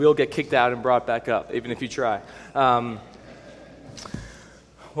We'll get kicked out and brought back up, even if you try. Well,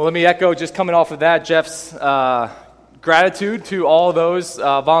 let me echo, just coming off of that, Jeff's gratitude to all those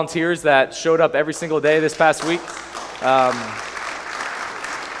volunteers that showed up every single day this past week.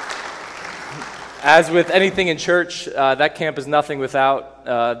 As with anything in church, that camp is nothing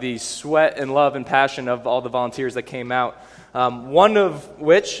without the sweat and love and passion of all the volunteers that came out. One of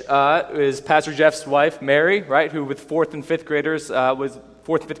which is Pastor Jeff's wife, Mary, right, who with 4th and 5th graders was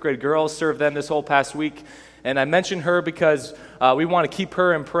 4th and 5th grade girls, served them this whole past week. And I mention her because we want to keep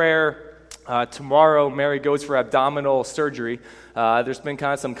her in prayer. Tomorrow, Mary goes for abdominal surgery. There's been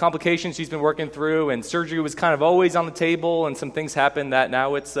kind of some complications she's been working through, and surgery was kind of always on the table, and some things happened that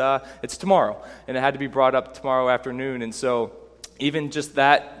now it's tomorrow, and it had to be brought up tomorrow afternoon. And so even just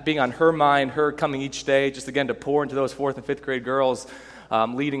that being on her mind, her coming each day, just again to pour into those 4th and 5th grade girls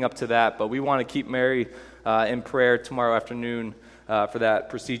leading up to that. But we want to keep Mary in prayer tomorrow afternoon for that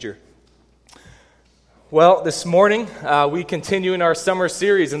procedure. Well, this morning, we continue in our summer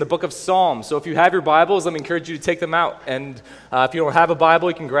series in the book of Psalms. So if you have your Bibles, let me encourage you to take them out. And if you don't have a Bible,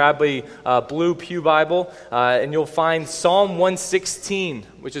 you can grab a blue pew Bible, and you'll find Psalm 116,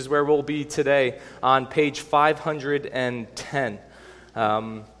 which is where we'll be today, on page 510.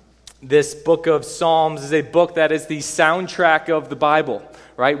 This book of Psalms is a book that is the soundtrack of the Bible.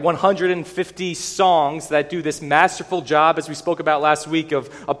 Right, 150 songs that do this masterful job, as we spoke about last week, of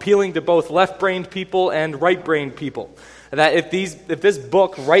appealing to both left-brained people and right-brained people. And that if this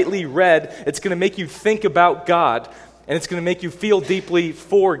book, rightly read, it's going to make you think about God, and it's going to make you feel deeply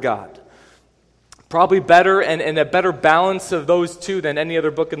for God. Probably better and a better balance of those two than any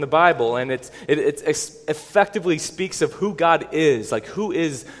other book in the Bible. And it effectively speaks of who God is, like who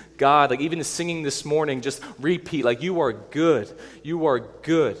is God. Like even the singing this morning, just repeat, like you are good, you are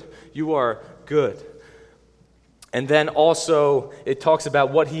good, you are good. And then also it talks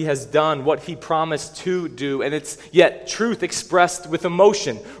about what he has done, what he promised to do, and it's yet truth expressed with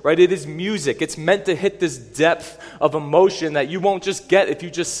emotion, right? It is music. It's meant to hit this depth of emotion that you won't just get if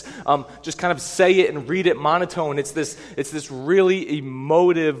you just kind of say it and read it monotone. It's this really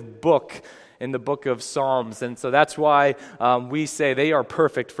emotive book in the book of Psalms, and so that's why we say they are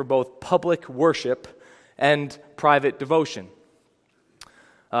perfect for both public worship and private devotion.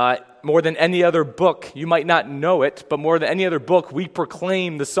 More than any other book, you might not know it, but more than any other book, we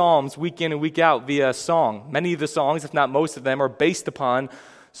proclaim the Psalms week in and week out via song. Many of the songs, if not most of them, are based upon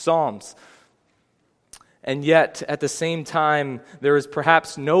Psalms. And yet, at the same time, there is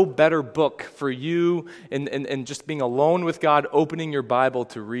perhaps no better book for you in just being alone with God, opening your Bible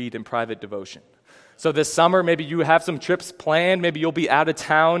to read in private devotion. So this summer, maybe you have some trips planned. Maybe you'll be out of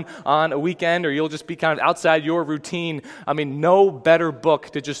town on a weekend, or you'll just be kind of outside your routine. I mean, no better book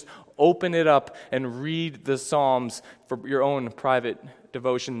to just open it up and read the Psalms for your own private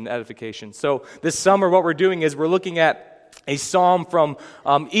devotion and edification. So this summer, what we're doing is we're looking at a psalm from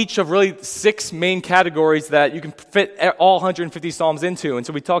each of really 6 main categories that you can fit all 150 psalms into. And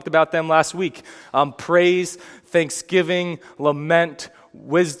so we talked about them last week. Praise, thanksgiving, lament,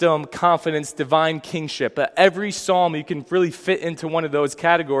 wisdom, confidence, divine kingship. Every psalm you can really fit into one of those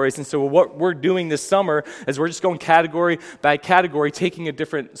categories. And so what we're doing this summer is we're just going category by category, taking a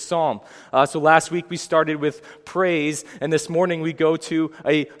different psalm. So last week we started with praise, and this morning we go to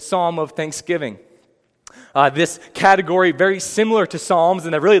a psalm of thanksgiving. This category, very similar to Psalms,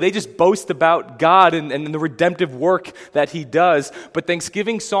 and that really they just boast about God and the redemptive work that he does. But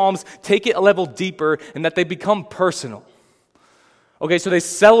Thanksgiving Psalms take it a level deeper in that they become personal. Okay, so they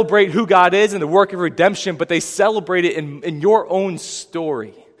celebrate who God is and the work of redemption, but they celebrate it in your own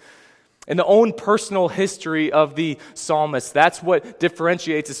story, in the own personal history of the psalmist. That's what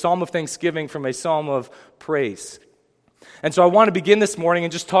differentiates a psalm of thanksgiving from a psalm of praise. And so I want to begin this morning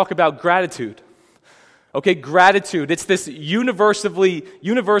and just talk about gratitude. Okay, gratitude. It's this universally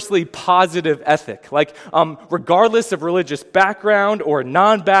positive ethic. Like, regardless of religious background or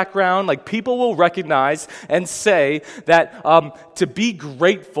non-background, like people will recognize and say that to be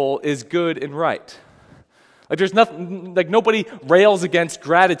grateful is good and right. Like there's nothing, like nobody rails against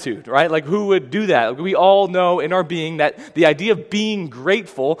gratitude, right? Like who would do that? Like, we all know in our being that the idea of being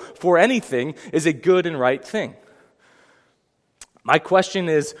grateful for anything is a good and right thing. My question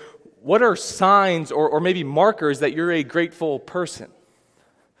is, what are signs or maybe markers that you're a grateful person?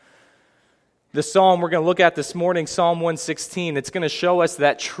 The psalm we're going to look at this morning, Psalm 116, it's going to show us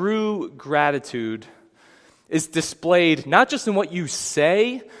that true gratitude is displayed not just in what you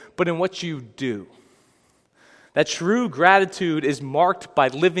say, but in what you do. That true gratitude is marked by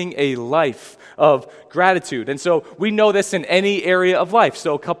living a life of gratitude. And so we know this in any area of life.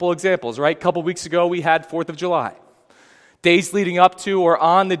 So a couple examples, right? A couple weeks ago we had 4th of July. Days leading up to or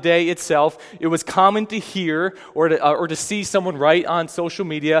on the day itself, it was common to hear or to see someone write on social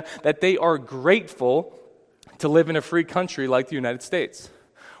media that they are grateful to live in a free country like the United States,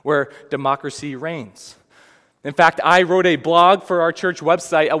 where democracy reigns. In fact, I wrote a blog for our church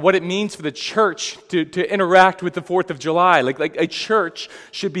website on what it means for the church to interact with the 4th of July. Like a church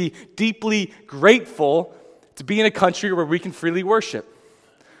should be deeply grateful to be in a country where we can freely worship.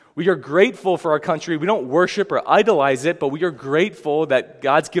 We are grateful for our country. We don't worship or idolize it, but we are grateful that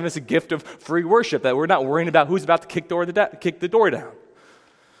God's given us a gift of free worship, that we're not worrying about who's about to kick the door down.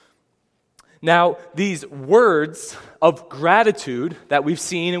 Now, these words of gratitude that we've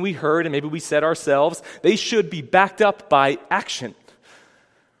seen and we heard and maybe we said ourselves, they should be backed up by action,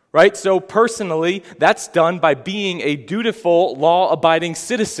 right? So personally, that's done by being a dutiful, law-abiding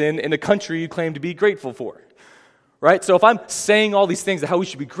citizen in the country you claim to be grateful for, right? So if I'm saying all these things, how we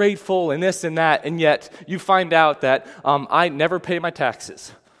should be grateful and this and that, and yet you find out that I never pay my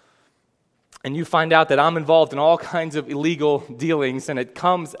taxes, and you find out that I'm involved in all kinds of illegal dealings, and it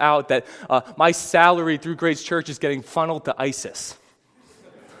comes out that my salary through Grace Church is getting funneled to ISIS.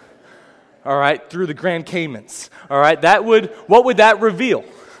 All right, through the Grand Caymans. All right, what would that reveal?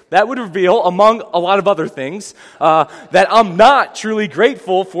 That would reveal, among a lot of other things, that I'm not truly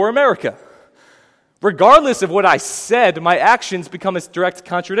grateful for America. Regardless of what I said, my actions become a direct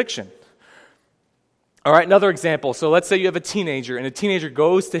contradiction. All right, another example. So let's say you have a teenager, and a teenager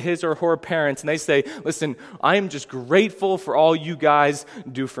goes to his or her parents, and they say, listen, I am just grateful for all you guys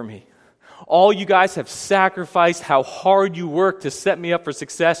do for me. All you guys have sacrificed, how hard you work to set me up for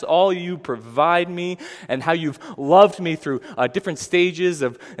success, all you provide me, and how you've loved me through different stages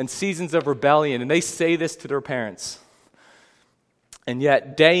and seasons of rebellion. And they say this to their parents. And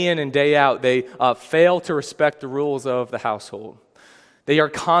yet, day in and day out, they fail to respect the rules of the household. They are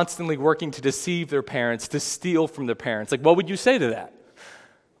constantly working to deceive their parents, to steal from their parents. Like, what would you say to that?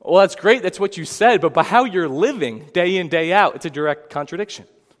 Well, that's great, that's what you said, but by how you're living day in, day out, it's a direct contradiction.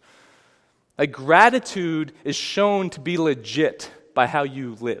 Like, gratitude is shown to be legit by how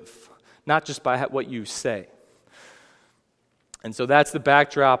you live, not just by what you say. And so that's the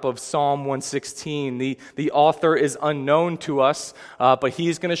backdrop of Psalm 116. The author is unknown to us, but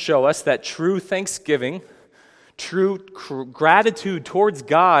he's going to show us that true thanksgiving, true gratitude towards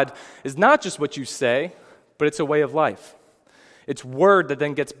God is not just what you say, but it's a way of life. It's word that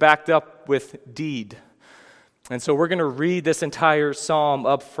then gets backed up with deed. And so we're going to read this entire psalm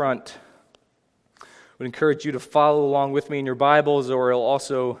up front. I would encourage you to follow along with me in your Bibles, or it'll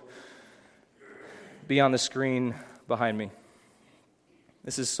also be on the screen behind me.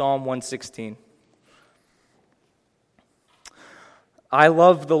 This is Psalm 116. I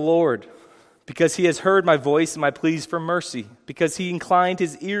love the Lord, because he has heard my voice and my pleas for mercy, because he inclined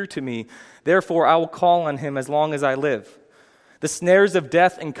his ear to me. Therefore I will call on him as long as I live. The snares of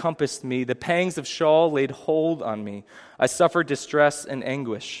death encompassed me. The pangs of Sheol laid hold on me. I suffered distress and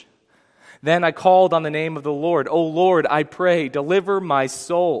anguish. Then I called on the name of the Lord. O Lord, I pray, deliver my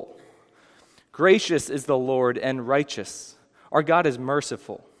soul. Gracious is the Lord and righteous. Our God is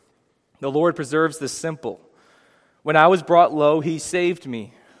merciful. The Lord preserves the simple. When I was brought low, he saved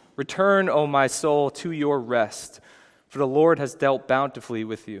me. Return, O my soul, to your rest, for the Lord has dealt bountifully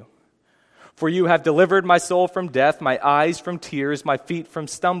with you. For you have delivered my soul from death, my eyes from tears, my feet from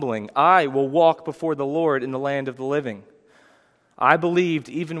stumbling. I will walk before the Lord in the land of the living. I believed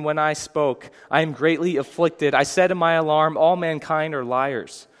even when I spoke. I am greatly afflicted. I said in my alarm, all mankind are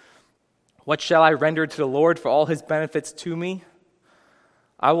liars. What shall I render to the Lord for all his benefits to me?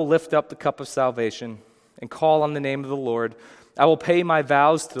 I will lift up the cup of salvation and call on the name of the Lord. I will pay my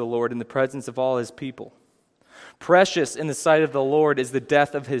vows to the Lord in the presence of all his people. Precious in the sight of the Lord is the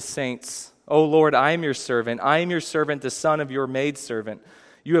death of his saints. O Lord, I am your servant. I am your servant, the son of your maidservant.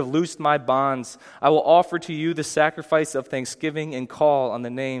 You have loosed my bonds. I will offer to you the sacrifice of thanksgiving and call on the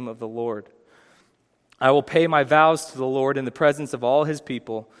name of the Lord. I will pay my vows to the Lord in the presence of all his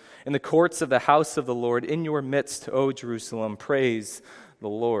people, in the courts of the house of the Lord, in your midst, O Jerusalem. Praise the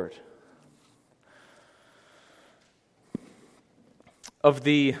Lord. Of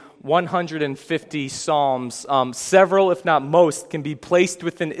the 150 Psalms, several, if not most, can be placed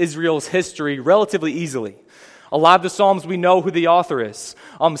within Israel's history relatively easily. A lot of the Psalms, we know who the author is.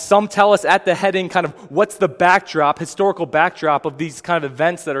 Some tell us at the heading kind of what's the backdrop, historical backdrop of these kind of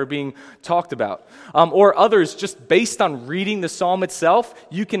events that are being talked about. Or others, just based on reading the Psalm itself,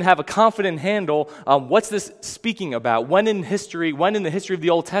 you can have a confident handle what's this speaking about? When in the history of the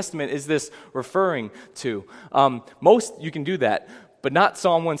Old Testament is this referring to? Most you can do that, but not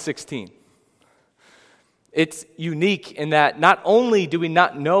Psalm 116. It's unique in that not only do we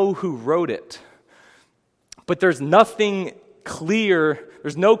not know who wrote it, But there's nothing clear,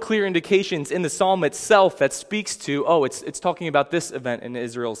 there's no clear indications in the psalm itself that speaks to, it's talking about this event in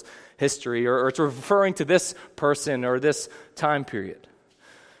Israel's history, or it's referring to this person or this time period.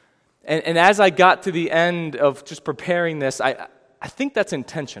 And as I got to the end of just preparing this, I think that's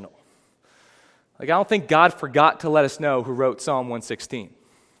intentional. Like, I don't think God forgot to let us know who wrote Psalm 116.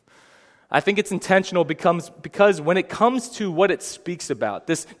 I think it's intentional because when it comes to what it speaks about,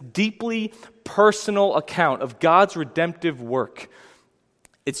 this deeply personal account of God's redemptive work,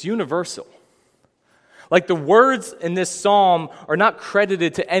 it's universal. Like, the words in this psalm are not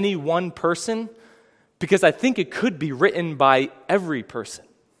credited to any one person because I think it could be written by every person.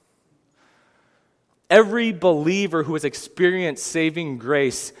 Every believer who has experienced saving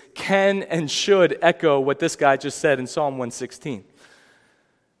grace can and should echo what this guy just said in Psalm 116.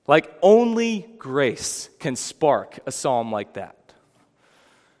 Like, only grace can spark a psalm like that.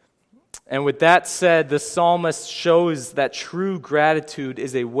 And with that said, the psalmist shows that true gratitude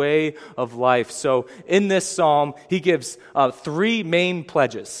is a way of life. So in this psalm, he gives three main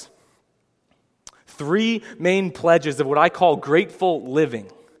pledges. Three main pledges of what I call grateful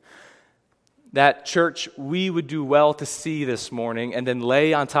living. That, church, we would do well to see this morning and then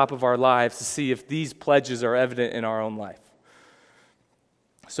lay on top of our lives to see if these pledges are evident in our own life.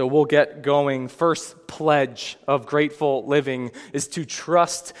 So we'll get going. First pledge of grateful living is to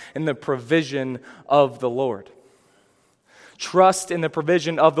trust in the provision of the Lord. Trust in the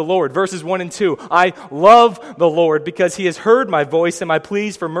provision of the Lord. Verses 1 and 2. I love the Lord because he has heard my voice and my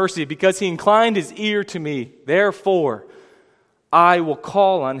pleas for mercy, because he inclined his ear to me. Therefore, I will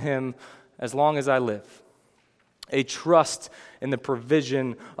call on him as long as I live. A trust in the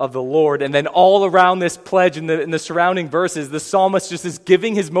provision of the Lord. And then all around this pledge in the surrounding verses, the psalmist just is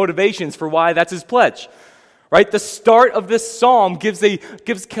giving his motivations for why that's his pledge. Right? The start of this psalm gives a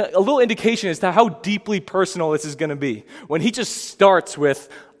little indication as to how deeply personal this is going to be. When he just starts with,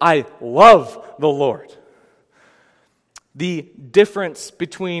 I love the Lord. The difference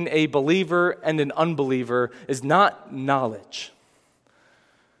between a believer and an unbeliever is not knowledge.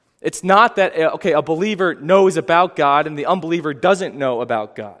 It's not that, a believer knows about God and the unbeliever doesn't know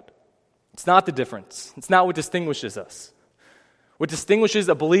about God. It's not the difference. It's not what distinguishes us. What distinguishes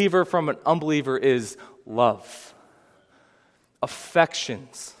a believer from an unbeliever is love,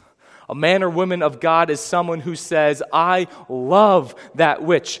 affections. A man or woman of God is someone who says, I love that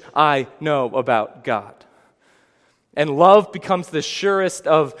which I know about God. And love becomes the surest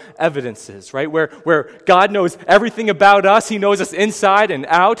of evidences, right? Where God knows everything about us. He knows us inside and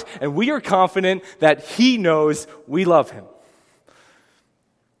out. And we are confident that he knows we love him.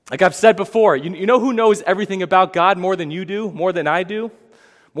 Like I've said before, you know who knows everything about God more than you do, more than I do?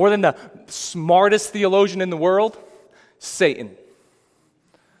 More than the smartest theologian in the world? Satan.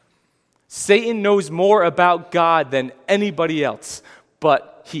 Satan knows more about God than anybody else,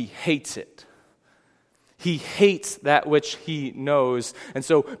 but he hates it. He hates that which he knows. And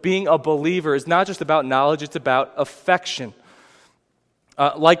so being a believer is not just about knowledge, it's about affection.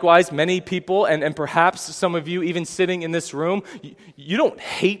 Likewise, many people, and perhaps some of you even sitting in this room, you don't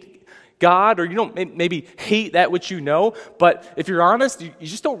hate God, or you don't maybe hate that which you know, but if you're honest, you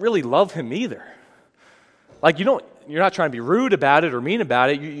just don't really love him either. Like you're not trying to be rude about it or mean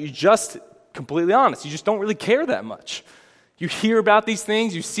about it, you just completely honest. You just don't really care that much. You hear about these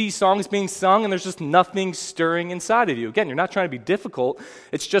things, you see songs being sung, and there's just nothing stirring inside of you. Again, you're not trying to be difficult.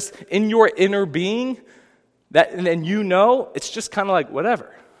 It's just in your inner being, and you know, it's just kind of like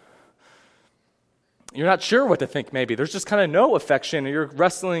whatever. You're not sure what to think maybe. There's just kind of no affection, and you're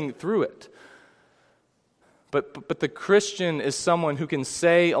wrestling through it. But the Christian is someone who can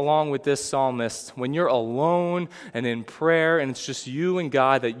say, along with this psalmist, when you're alone and in prayer, and it's just you and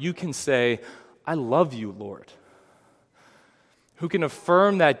God, that you can say, I love you, Lord. Who can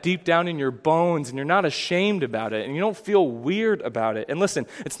affirm that deep down in your bones, and you're not ashamed about it, and you don't feel weird about it. And listen,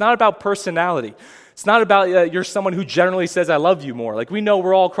 it's not about personality. It's not about you're someone who generally says, I love you more. Like, we know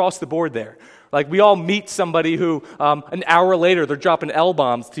we're all across the board there. Like, we all meet somebody who an hour later, they're dropping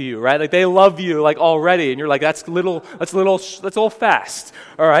L-bombs to you, right? Like, they love you, like, already, and you're like, that's a little fast,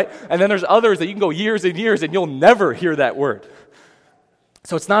 all right? And then there's others that you can go years and years, and you'll never hear that word.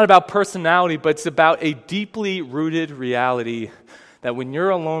 So it's not about personality, but it's about a deeply rooted reality that when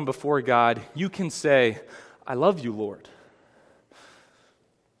you're alone before God, you can say, I love you, Lord.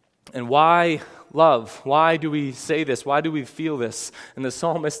 And why love? Why do we say this? Why do we feel this? And the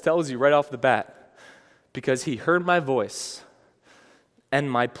psalmist tells you right off the bat, because he heard my voice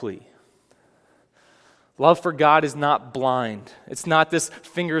and my plea. Love for God is not blind. It's not this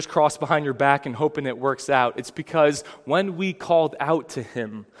fingers crossed behind your back and hoping it works out. It's because when we called out to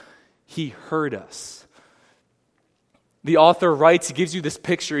him, he heard us. The author writes, he gives you this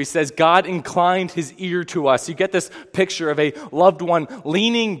picture. He says, God inclined his ear to us. You get this picture of a loved one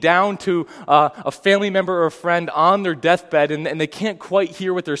leaning down to a family member or a friend on their deathbed, and they can't quite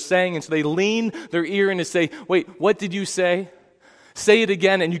hear what they're saying, and so they lean their ear in to say, wait, what did you say? Say it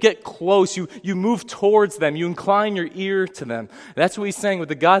again, and you get close. You move towards them. You incline your ear to them. That's what he's saying, what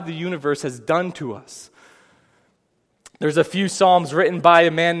the God of the universe has done to us. There's a few psalms written by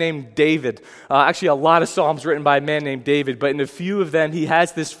a man named David. Actually, a lot of psalms written by a man named David, but in a few of them, he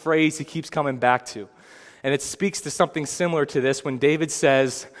has this phrase he keeps coming back to. And it speaks to something similar to this when David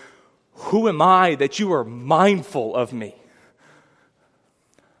says, "Who am I that you are mindful of me?"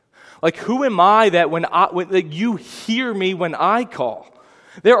 Like, who am I that that you hear me when I call?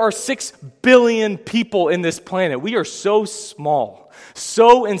 There are 6 billion people in this planet. We are so small,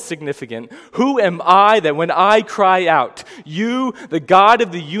 so insignificant. Who am I that when I cry out, you, the God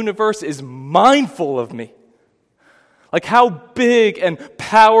of the universe, is mindful of me? Like, how big and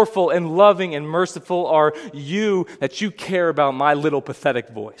powerful and loving and merciful are you that you care about my little pathetic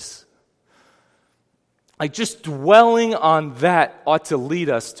voice? Like, just dwelling on that ought to lead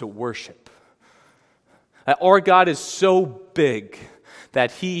us to worship. That our God is so big that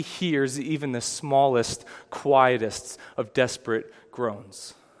he hears even the smallest, quietest of desperate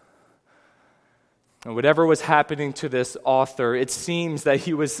groans. And whatever was happening to this author, it seems that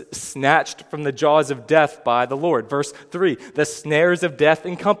he was snatched from the jaws of death by the Lord. Verse 3, the snares of death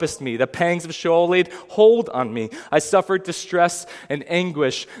encompassed me. The pangs of Sheol laid hold on me. I suffered distress and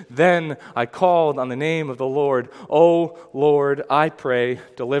anguish. Then I called on the name of the Lord. O Lord, I pray,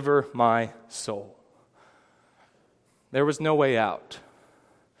 deliver my soul. There was no way out.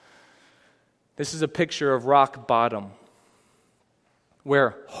 This is a picture of rock bottom,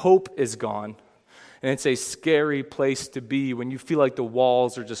 where hope is gone. And it's a scary place to be when you feel like the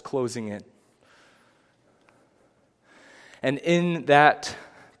walls are just closing in. And in that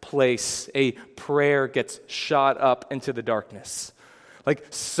place, a prayer gets shot up into the darkness. Like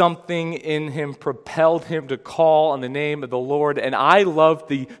something in him propelled him to call on the name of the Lord. And I love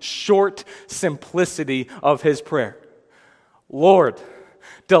the short simplicity of his prayer. Lord,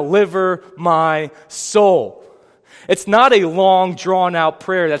 deliver my soul. It's not a long, drawn-out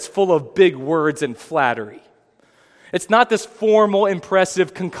prayer that's full of big words and flattery. It's not this formal,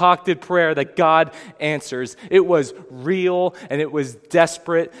 impressive, concocted prayer that God answers. It was real, and it was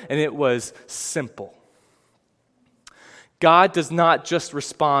desperate, and it was simple. God does not just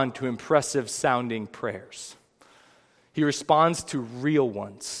respond to impressive-sounding prayers. He responds to real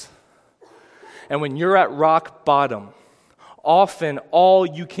ones. And when you're at rock bottom, often all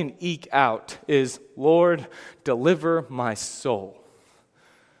you can eke out is, Lord, deliver my soul,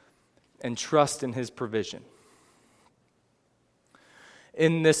 and trust in his provision.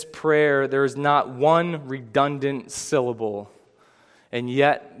 In this prayer, there is not one redundant syllable, and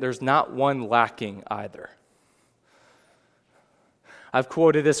yet there's not one lacking either. I've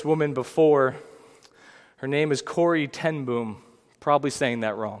quoted this woman before. Her name is Corrie ten Boom, probably saying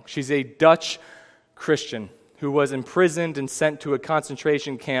that wrong. She's a Dutch Christian who was imprisoned and sent to a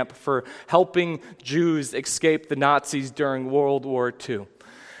concentration camp for helping Jews escape the Nazis during World War II.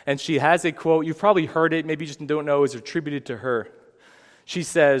 And she has a quote, you've probably heard it, maybe you just don't know, it's attributed to her. She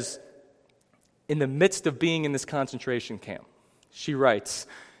says, in the midst of being in this concentration camp, she writes,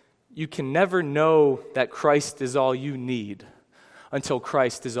 you can never know that Christ is all you need until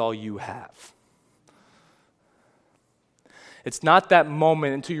Christ is all you have. It's not that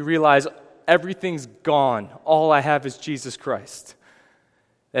moment until you realize everything's gone. All I have is Jesus Christ.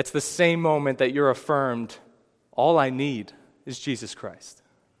 That's the same moment that you're affirmed, all I need is Jesus Christ.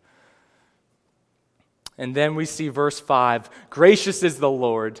 And then we see verse 5, gracious is the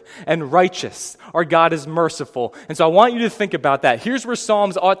Lord, and righteous. Our God is merciful. And so I want you to think about that. Here's where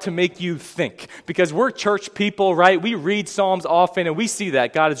Psalms ought to make you think. Because we're church people, right? We read Psalms often, and we see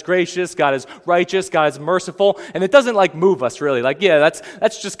that. God is gracious, God is righteous, God is merciful. And it doesn't move us really.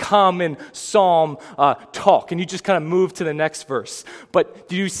 That's just common Psalm talk. And you just kind of move to the next verse. But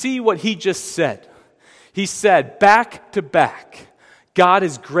do you see what he just said? He said, back to back, God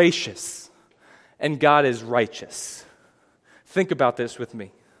is gracious. And God is righteous. Think about this with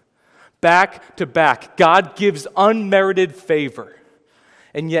me. Back to back, God gives unmerited favor,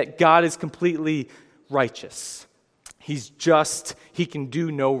 and yet God is completely righteous. He's just, he can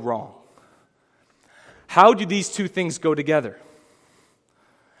do no wrong. How do these two things go together?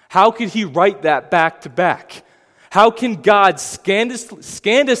 How could he write that back to back? How can God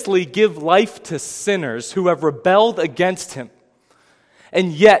scandalously give life to sinners who have rebelled against him?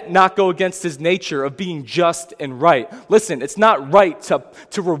 And yet not go against his nature of being just and right. Listen, it's not right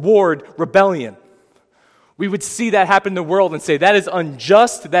to reward rebellion. We would see that happen in the world and say, that is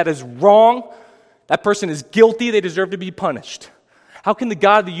unjust, that is wrong, that person is guilty, they deserve to be punished. How can the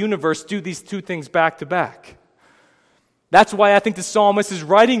God of the universe do these two things back to back? That's why I think the psalmist is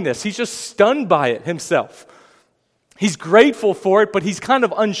writing this. He's just stunned by it himself. He's grateful for it, but he's kind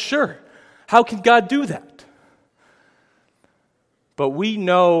of unsure. How can God do that? But we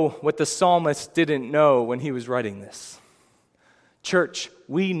know what the psalmist didn't know when he was writing this. Church,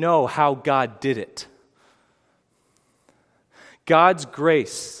 we know how God did it. God's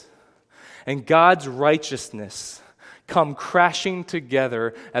grace and God's righteousness come crashing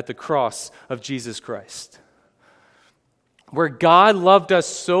together at the cross of Jesus Christ, where God loved us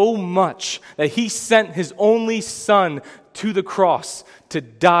so much that he sent his only Son to the cross to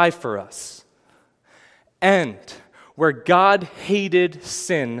die for us, and where God hated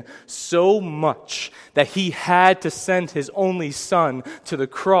sin so much that he had to send his only Son to the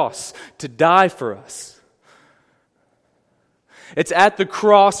cross to die for us. It's at the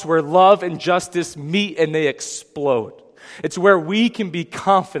cross where love and justice meet and they explode. It's where we can be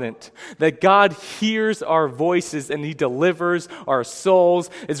confident that God hears our voices and he delivers our souls.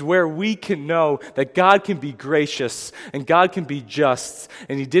 It's where we can know that God can be gracious and God can be just,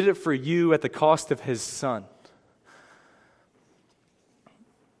 and he did it for you at the cost of his Son.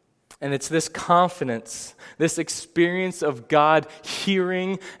 And it's this confidence, this experience of God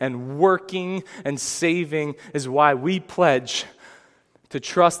hearing and working and saving is why we pledge to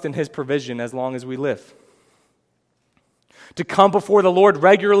trust in his provision as long as we live. To come before the Lord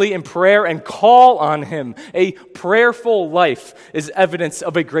regularly in prayer and call on him. A prayerful life is evidence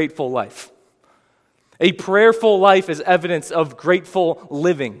of a grateful life. A prayerful life is evidence of grateful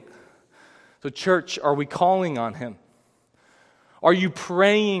living. So church, are we calling on him? Are you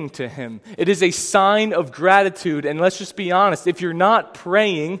praying to him? It is a sign of gratitude. And let's just be honest, if you're not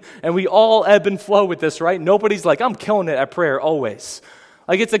praying, and we all ebb and flow with this, right? Nobody's like, I'm killing it at prayer always.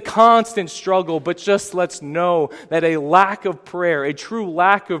 Like, it's a constant struggle, but just let's know that a lack of prayer, a true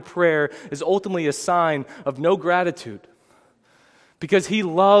lack of prayer, is ultimately a sign of no gratitude. Because he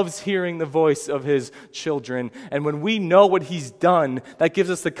loves hearing the voice of his children. And when we know what he's done, that gives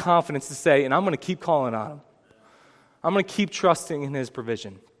us the confidence to say, and I'm going to keep calling on him. I'm going to keep trusting in his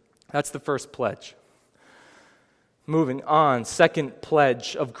provision. That's the first pledge. Moving on, second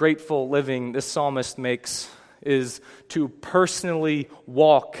pledge of grateful living this psalmist makes is to personally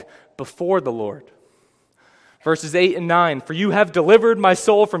walk before the Lord. Verses 8 and 9, for you have delivered my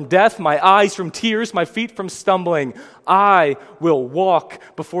soul from death, my eyes from tears, my feet from stumbling. I will walk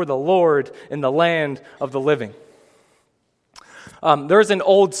before the Lord in the land of the living. There's an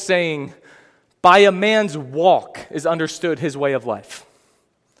old saying, by a man's walk is understood his way of life.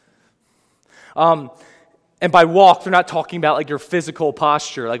 And by walk, they're not talking about like your physical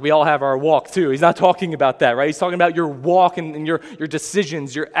posture. Like we all have our walk too. He's not talking about that, right? He's talking about your walk and your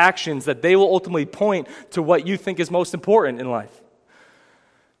decisions, your actions, that they will ultimately point to what you think is most important in life.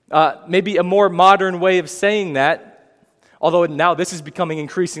 Maybe a more modern way of saying that, although now this is becoming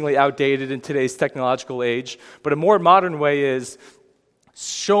increasingly outdated in today's technological age, but a more modern way is,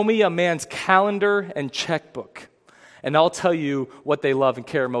 show me a man's calendar and checkbook, and I'll tell you what they love and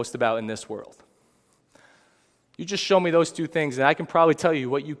care most about in this world. You just show me those two things, and I can probably tell you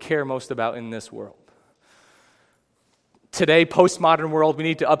what you care most about in this world. Today, postmodern world, we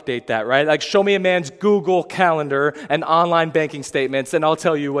need to update that, right? Like, show me a man's Google calendar and online banking statements, and I'll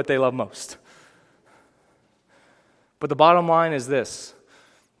tell you what they love most. But the bottom line is this,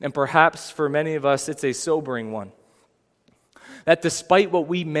 and perhaps for many of us, it's a sobering one. That despite what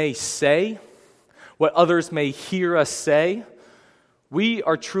we may say, what others may hear us say, we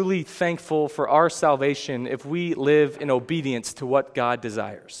are truly thankful for our salvation if we live in obedience to what God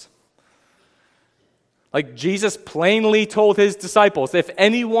desires. Like Jesus plainly told his disciples, if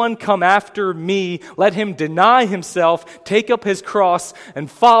anyone come after me, let him deny himself, take up his cross, and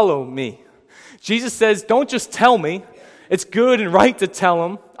follow me. Jesus says, don't just tell me. It's good and right to tell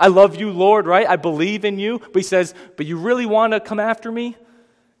him, I love you, Lord, right? I believe in you. But he says, but you really want to come after me?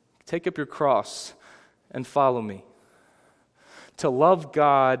 Take up your cross and follow me. To love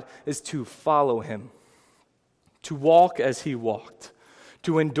God is to follow him, to walk as he walked,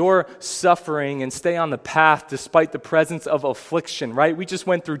 to endure suffering and stay on the path despite the presence of affliction, right? We just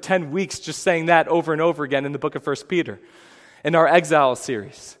went through 10 weeks just saying that over and over again in the book of 1 Peter in our exile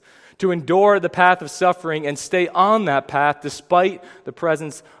series. To endure the path of suffering and stay on that path despite the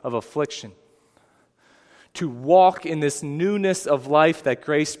presence of affliction. To walk in this newness of life that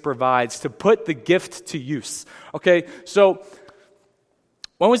grace provides, to put the gift to use. Okay, so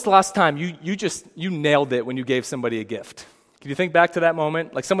when was the last time you nailed it when you gave somebody a gift? Can you think back to that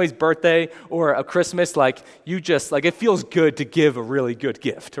moment? Like somebody's birthday or a Christmas, it feels good to give a really good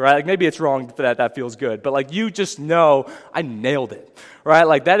gift, right? Like maybe it's wrong that feels good, but you just know I nailed it, right?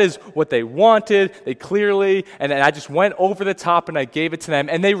 Like that is what they wanted, they clearly, and I just went over the top and I gave it to them,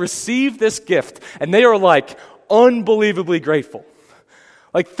 and they received this gift, and they are unbelievably grateful.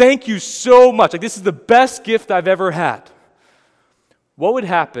 Thank you so much. This is the best gift I've ever had. What would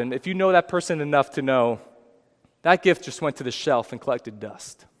happen if you know that person enough to know that gift just went to the shelf and collected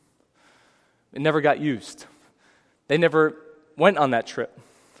dust? It never got used. They never went on that trip.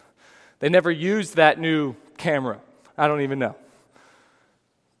 They never used that new camera. I don't even know.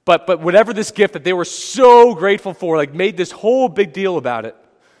 But whatever this gift that they were so grateful for, made this whole big deal about it,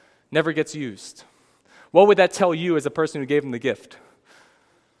 never gets used. What would that tell you as a person who gave them the gift?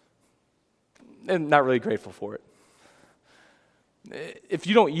 I'm not really grateful for it. If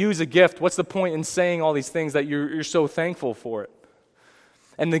you don't use a gift, what's the point in saying all these things that you're so thankful for it?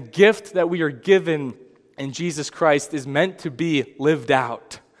 And the gift that we are given in Jesus Christ is meant to be lived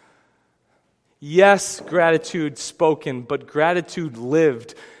out. Yes, gratitude spoken, but gratitude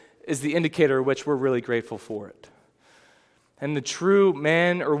lived is the indicator of which we're really grateful for it. And the true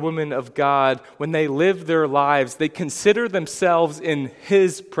man or woman of God, when they live their lives, they consider themselves in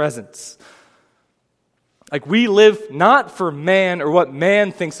His presence. We live not for man or what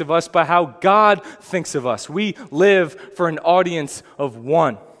man thinks of us, but how God thinks of us. We live for an audience of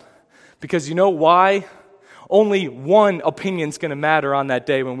one. Because you know why? Only one opinion's going to matter on that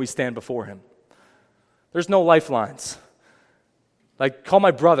day when we stand before Him. There's no lifelines. Call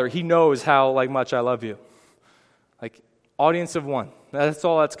my brother. He knows how much I love you. Audience of one. That's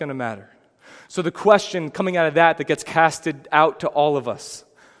all that's going to matter. So the question coming out of that gets casted out to all of us.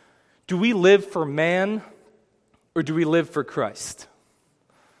 Do we live for man? Or do we live for Christ?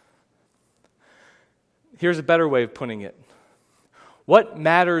 Here's a better way of putting it. What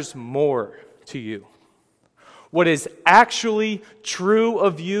matters more to you? What is actually true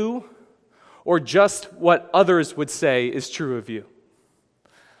of you, or just what others would say is true of you?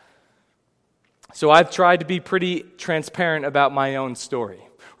 So I've tried to be pretty transparent about my own story,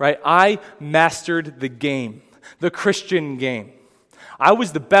 right? I mastered the game, the Christian game. I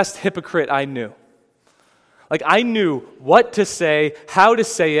was the best hypocrite I knew. I knew what to say, how to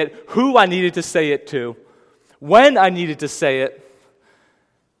say it, who I needed to say it to, when I needed to say it.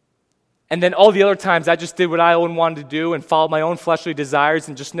 And then all the other times I just did what I wanted to do and followed my own fleshly desires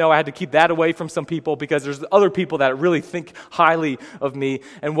and just know I had to keep that away from some people because there's other people that really think highly of me.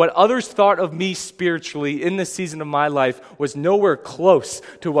 And what others thought of me spiritually in this season of my life was nowhere close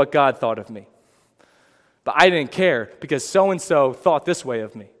to what God thought of me. But I didn't care because so-and-so thought this way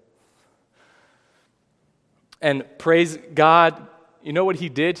of me. And praise God, you know what He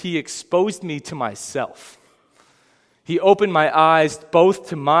did? He exposed me to myself. He opened my eyes both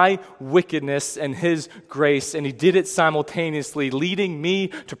to my wickedness and His grace, and He did it simultaneously, leading me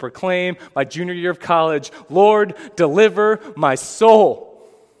to proclaim my junior year of college, Lord, deliver my soul.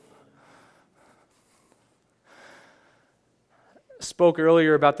 I spoke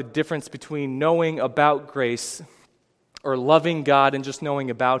earlier about the difference between knowing about grace or loving God and just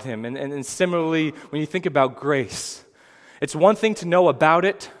knowing about Him. And similarly, when you think about grace, it's one thing to know about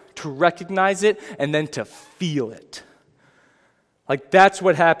it, to recognize it, and then to feel it. That's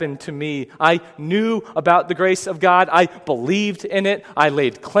what happened to me. I knew about the grace of God. I believed in it. I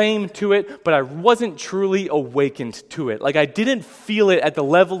laid claim to it, but I wasn't truly awakened to it. I didn't feel it at the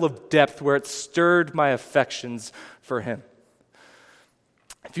level of depth where it stirred my affections for Him.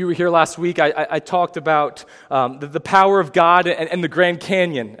 If you were here last week, I talked about the power of God and the Grand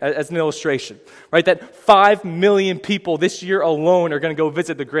Canyon as an illustration, right? That 5 million people this year alone are going to go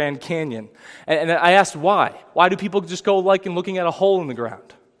visit the Grand Canyon. And I asked why. Why do people just go and looking at a hole in the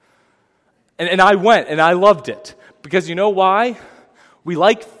ground? And I went, and I loved it. Because you know why? We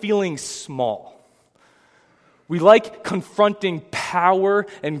like feeling small. We like confronting power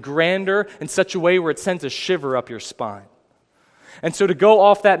and grandeur in such a way where it sends a shiver up your spine. And so to go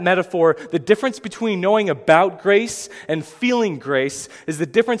off that metaphor, the difference between knowing about grace and feeling grace is the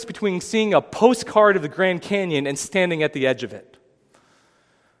difference between seeing a postcard of the Grand Canyon and standing at the edge of it.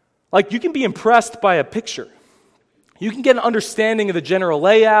 You can be impressed by a picture. You can get an understanding of the general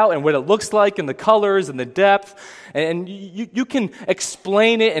layout and what it looks like and the colors and the depth, and you can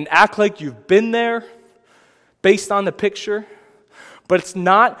explain it and act like you've been there based on the picture. But it's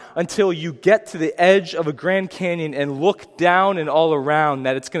not until you get to the edge of a Grand Canyon and look down and all around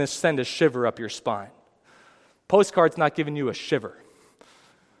that it's going to send a shiver up your spine. Postcard's not giving you a shiver.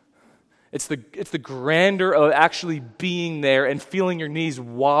 It's the grandeur of actually being there and feeling your knees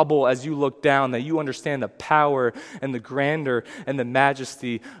wobble as you look down, that you understand the power and the grandeur and the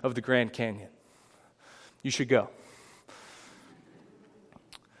majesty of the Grand Canyon. You should go.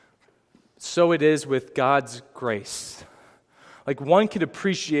 So it is with God's grace. Like, one can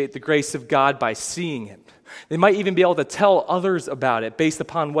appreciate the grace of God by seeing it. They might even be able to tell others about it based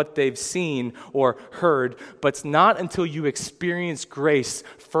upon what they've seen or heard, but it's not until you experience grace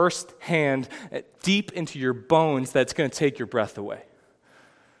firsthand, deep into your bones, that it's going to take your breath away.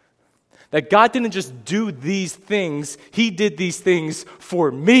 That God didn't just do these things, He did these things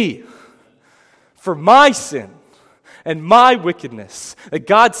for me, for my sin and my wickedness. That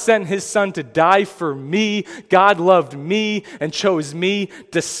God sent His Son to die for me. God loved me and chose me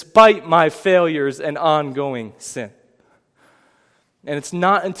despite my failures and ongoing sin. And it's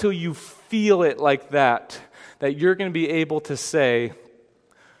not until you feel it like that that you're going to be able to say,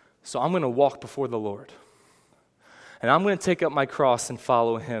 so I'm going to walk before the Lord. And I'm going to take up my cross and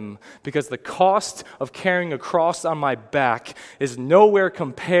follow Him, because the cost of carrying a cross on my back is nowhere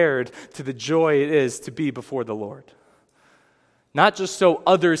compared to the joy it is to be before the Lord. Not just so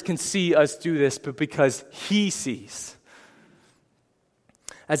others can see us do this, but because He sees.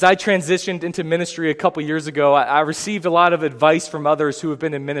 As I transitioned into ministry a couple years ago, I received a lot of advice from others who have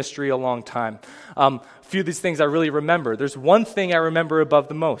been in ministry a long time. A few of these things I really remember. There's one thing I remember above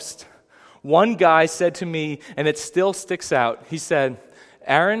the most. One guy said to me, and it still sticks out, he said,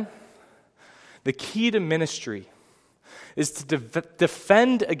 "Aaron, the key to ministry is to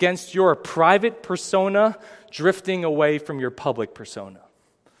defend against your private persona drifting away from your public persona."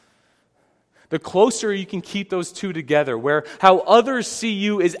 The closer you can keep those two together, where how others see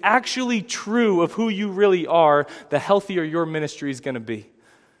you is actually true of who you really are, the healthier your ministry is going to be.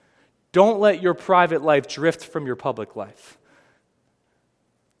 Don't let your private life drift from your public life.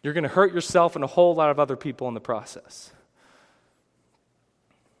 You're going to hurt yourself and a whole lot of other people in the process.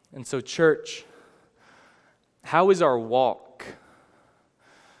 And so, church, how is our walk?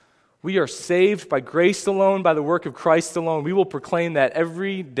 We are saved by grace alone, by the work of Christ alone. We will proclaim that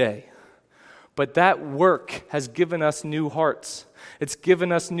every day. But that work has given us new hearts. It's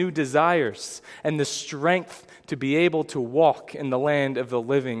given us new desires and the strength to be able to walk in the land of the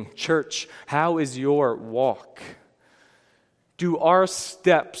living. Church, how is your walk? Do our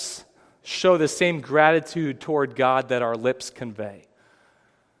steps show the same gratitude toward God that our lips convey?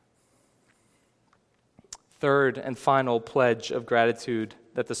 Third and final pledge of gratitude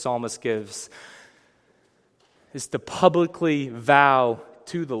that the psalmist gives is to publicly vow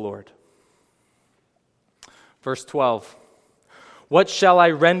to the Lord. Verse 12, "What shall I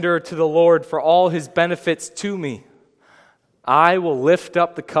render to the Lord for all His benefits to me? I will lift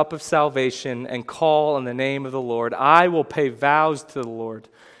up the cup of salvation and call on the name of the Lord. I will pay vows to the Lord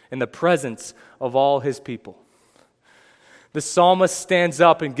in the presence of all His people." The psalmist stands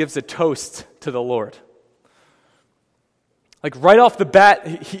up and gives a toast to the Lord. Like, right off the bat,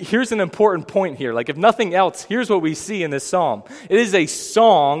 here's an important point here. Like, if nothing else, here's what we see in this psalm. It is a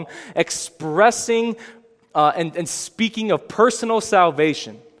song expressing and speaking of personal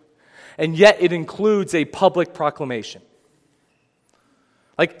salvation, and yet it includes a public proclamation.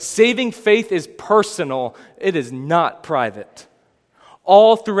 Like, saving faith is personal, it is not private.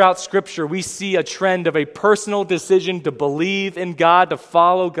 All throughout Scripture, we see a trend of a personal decision to believe in God, to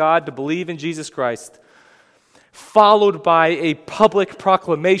follow God, to believe in Jesus Christ, followed by a public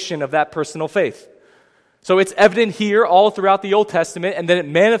proclamation of that personal faith. So it's evident here all throughout the Old Testament, and then it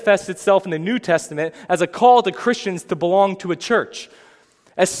manifests itself in the New Testament as a call to Christians to belong to a church.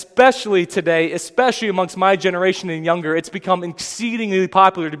 Especially today, especially amongst my generation and younger, it's become exceedingly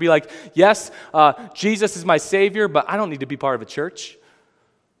popular to be like, yes, Jesus is my Savior, but I don't need to be part of a church.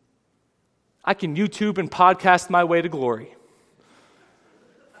 I can YouTube and podcast my way to glory.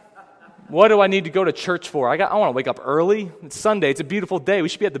 What do I need to go to church for? I want to wake up early. It's Sunday. It's a beautiful day. We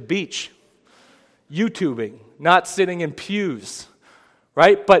should be at the beach. YouTubing, not sitting in pews.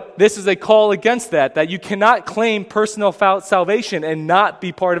 Right? But this is a call against that you cannot claim personal salvation and not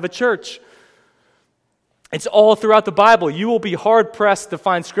be part of a church. It's all throughout the Bible. You will be hard-pressed to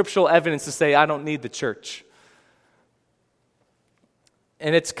find scriptural evidence to say, I don't need the church.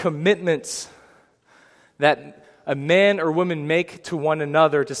 And it's commitments that a man or woman make to one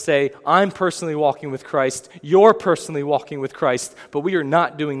another to say, I'm personally walking with Christ, you're personally walking with Christ, but we are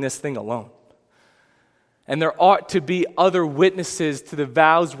not doing this thing alone. And there ought to be other witnesses to the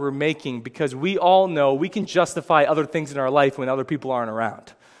vows we're making, because we all know we can justify other things in our life when other people aren't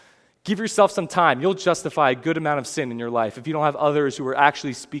around. Give yourself some time. You'll justify a good amount of sin in your life if you don't have others who are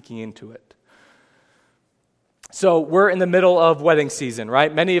actually speaking into it. So we're in the middle of wedding season,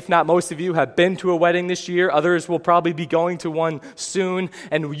 right? Many, if not most of you, have been to a wedding this year. Others will probably be going to one soon.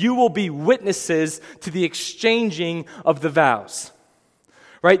 And you will be witnesses to the exchanging of the vows,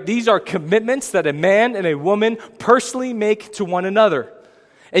 right? These are commitments that a man and a woman personally make to one another.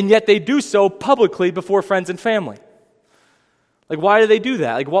 And yet they do so publicly before friends and family. Like, why do they do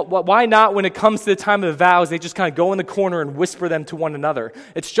that? Like, why not, when it comes to the time of the vows, they just kind of go in the corner and whisper them to one another?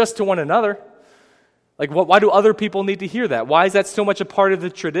 It's just to one another. Like, why do other people need to hear that? Why is that so much a part of the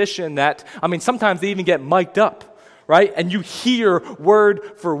tradition that, sometimes they even get mic'd up, right? And you hear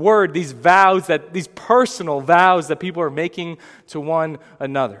word for word these vows, these personal vows that people are making to one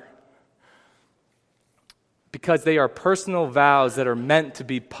another. Because they are personal vows that are meant to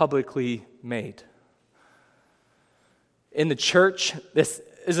be publicly made. In the church, this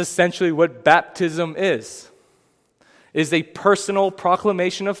is essentially what baptism is. It is a personal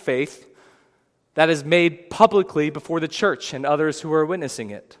proclamation of faith that is made publicly before the church and others who are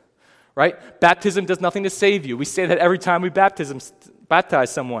witnessing it, right? Baptism does nothing to save you. We say that every time we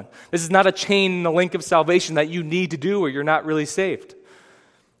baptize someone. This is not a chain in the link of salvation that you need to do or you're not really saved.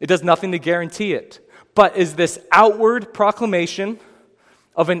 It does nothing to guarantee it, but is this outward proclamation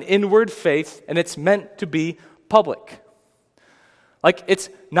of an inward faith, and it's meant to be public. Like, it's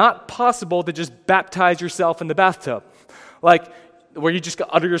not possible to just baptize yourself in the bathtub. Like, where you just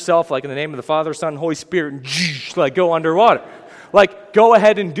utter yourself, like, in the name of the Father, Son, and Holy Spirit, and like, go underwater. Like, go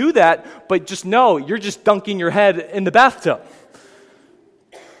ahead and do that, but just know you're just dunking your head in the bathtub.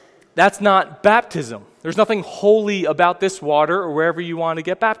 That's not baptism. There's nothing holy about this water or wherever you want to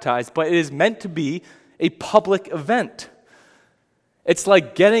get baptized, but it is meant to be a public event. It's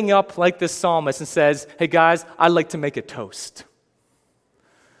like getting up like this psalmist and says, hey guys, I'd like to make a toast.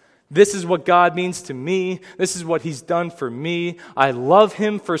 This is what God means to me. This is what He's done for me. I love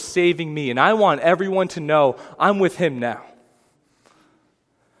Him for saving me, and I want everyone to know I'm with Him now.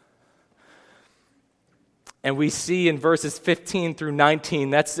 And we see in verses 15 through 19,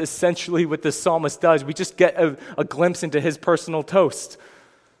 that's essentially what the psalmist does. We just get a glimpse into his personal toast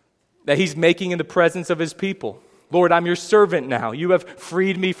that he's making in the presence of his people. Lord, I'm your servant now. You have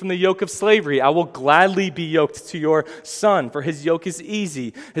freed me from the yoke of slavery. I will gladly be yoked to your Son, for his yoke is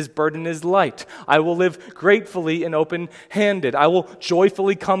easy, his burden is light. I will live gratefully and open-handed. I will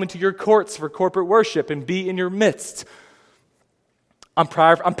joyfully come into your courts for corporate worship and be in your midst. I'm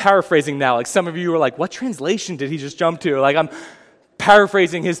paraphrasing now. Like, some of you are like, what translation did he just jump to? Like, I'm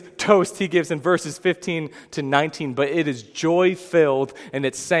paraphrasing his toast he gives in verses 15 to 19, but it is joy-filled, and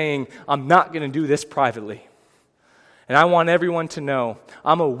it's saying, I'm not going to do this privately. And I want everyone to know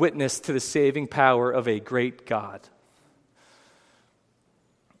I'm a witness to the saving power of a great God.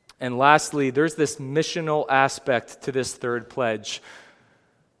 And lastly, there's this missional aspect to this third pledge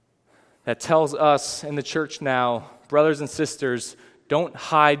that tells us in the church now, brothers and sisters, don't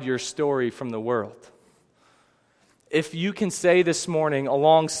hide your story from the world. If you can say this morning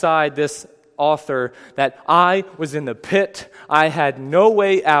alongside this author that I was in the pit, I had no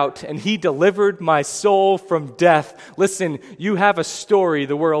way out, and he delivered my soul from death. Listen, you have a story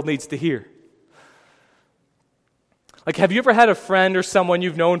the world needs to hear. Like, have you ever had a friend or someone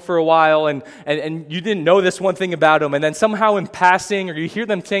you've known for a while and you didn't know this one thing about them, and then somehow in passing, or you hear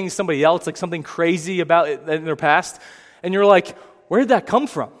them saying to somebody else like something crazy about it in their past, and you're like, where did that come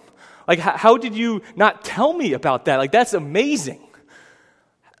from? Like, how did you not tell me about that? Like, that's amazing.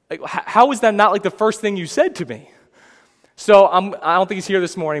 Like, how is that not like the first thing you said to me? So I don't think he's here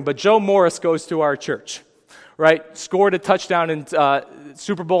this morning, but Joe Morris goes to our church, right? Scored a touchdown in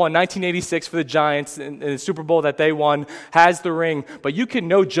Super Bowl in 1986 for the Giants, in the Super Bowl that they won, has the ring. But you can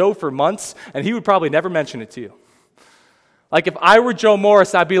know Joe for months, and he would probably never mention it to you. Like, if I were Joe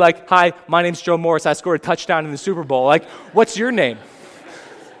Morris, I'd be like, hi, my name's Joe Morris. I scored a touchdown in the Super Bowl. Like, what's your name?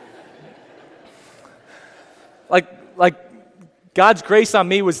 Like, God's grace on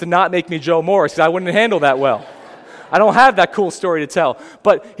me was to not make me Joe Morris, because I wouldn't handle that well. I don't have that cool story to tell.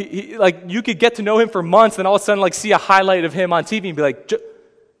 But like, you could get to know him for months, and all of a sudden, like, see a highlight of him on TV and be like,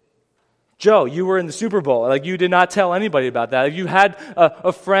 Joe, you were in the Super Bowl. Like, you did not tell anybody about that. If you had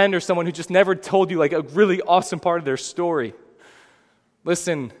a friend or someone who just never told you like a really awesome part of their story.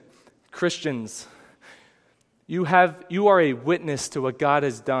 Listen, Christians, you are a witness to what God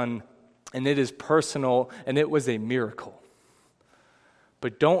has done, and it is personal, and it was a miracle.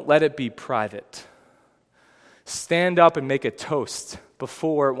 But don't let it be private. Stand up and make a toast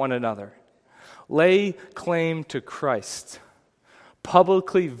before one another. Lay claim to Christ.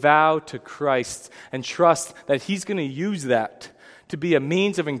 Publicly vow to Christ and trust that He's going to use that to be a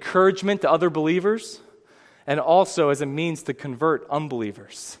means of encouragement to other believers and also as a means to convert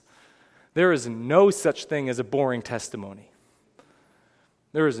unbelievers. There is no such thing as a boring testimony.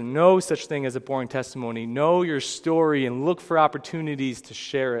 There is no such thing as a boring testimony. Know your story and look for opportunities to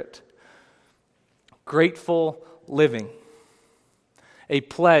share it. Grateful living. A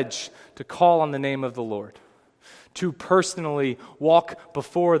pledge to call on the name of the Lord. To personally walk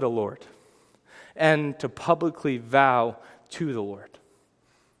before the Lord. And to publicly vow to the Lord.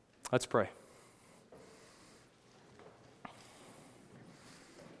 Let's pray.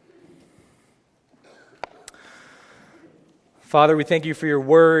 Father, we thank you for your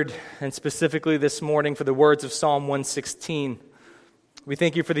word, and specifically this morning for the words of Psalm 116. We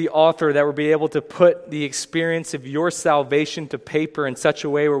thank you for the author that will be able to put the experience of your salvation to paper in such a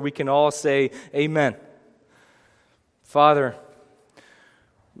way where we can all say, Amen. Father,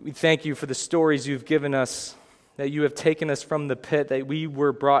 we thank you for the stories you've given us, that you have taken us from the pit, that we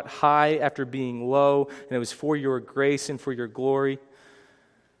were brought high after being low, and it was for your grace and for your glory.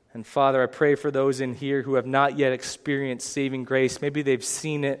 And Father, I pray for those in here who have not yet experienced saving grace. Maybe they've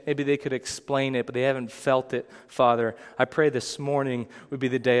seen it, maybe they could explain it, but they haven't felt it, Father. I pray this morning would be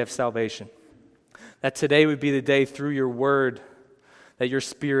the day of salvation. That today would be the day through your word that your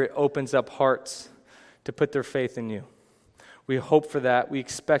Spirit opens up hearts to put their faith in you. We hope for that. We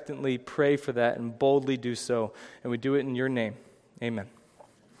expectantly pray for that and boldly do so. And we do it in your name. Amen.